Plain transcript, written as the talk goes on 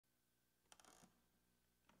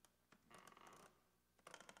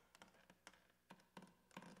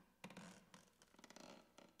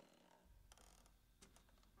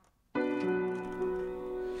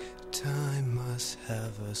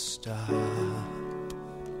ever stop.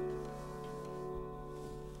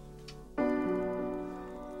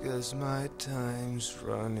 'Cause my time's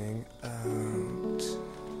running out.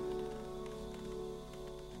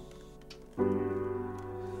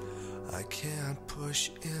 I can't push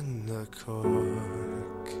in the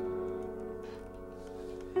cork,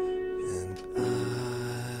 and I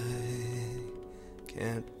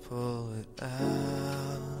can't pull it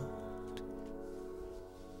out.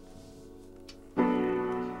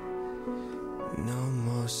 No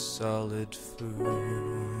more solid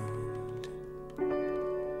food.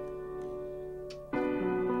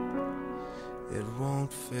 It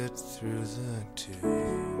won't fit through the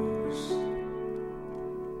tubes.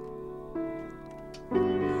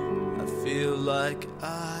 I feel like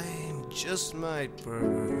I just might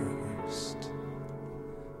burst.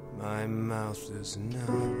 My mouth is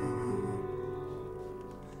numb.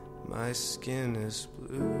 My skin is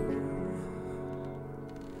blue.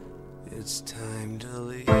 It's time to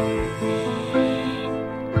leave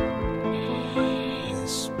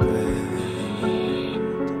this bed.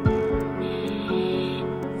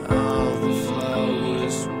 All the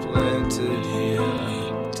flowers planted here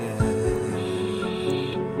are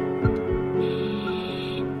dead.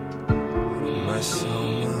 My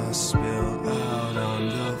soul must spill out on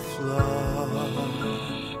the floor.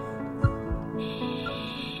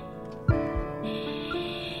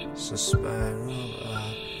 So spiral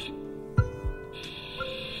up.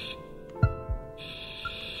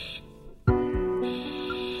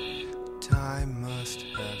 Time must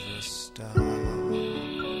have a stop.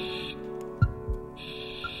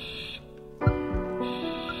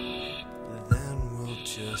 Then we'll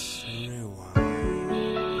just rewind.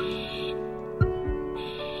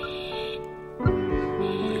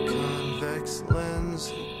 The convex lens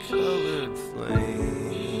and colored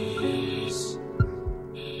flames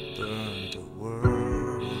burn the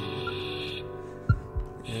world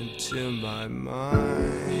into my mind.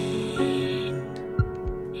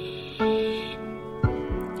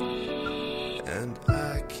 And I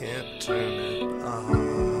can't turn it off.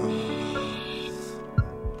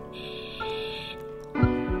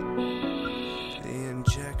 The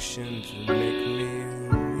injections make me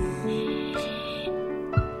weak.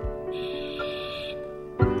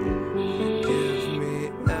 They give me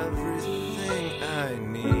everything I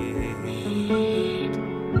need.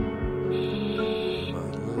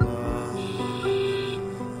 But love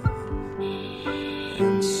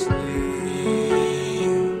and sleep.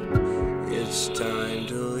 It's time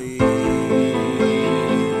to leave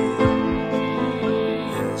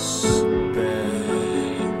this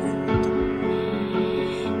bed.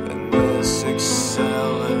 And this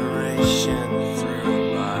acceleration through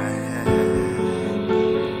my head.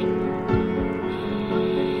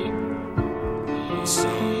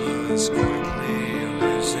 Someone's quickly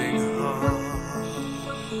losing hold.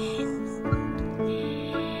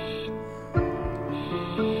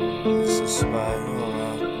 It's a spiral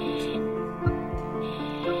up.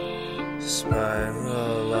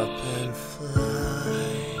 Spiral up and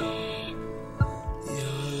fly.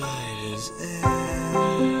 Your light is air.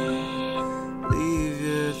 Leave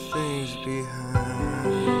your things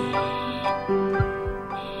behind.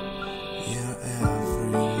 You're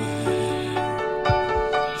everywhere.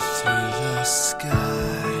 Through the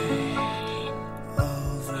sky.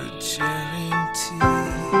 Over churning tea.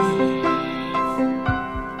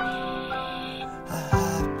 A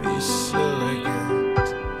happy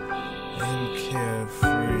surrogate and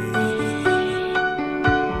carefree.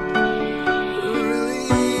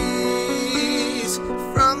 Release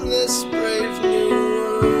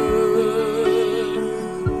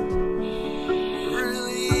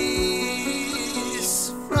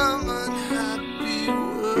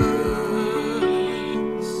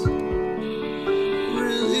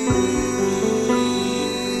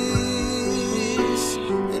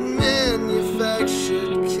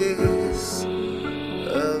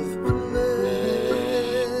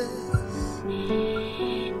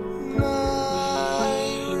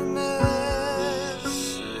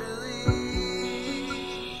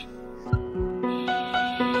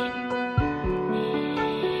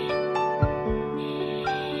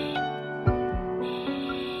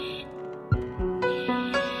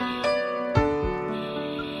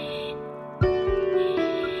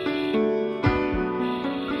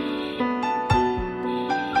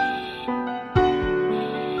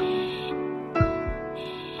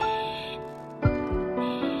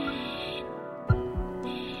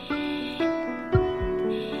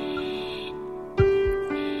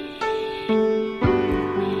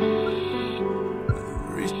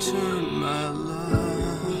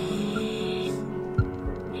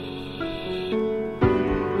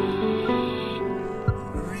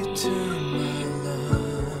return my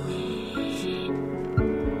love.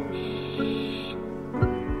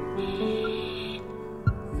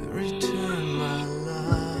 Return my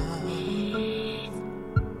love.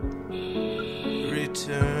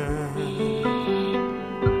 Return.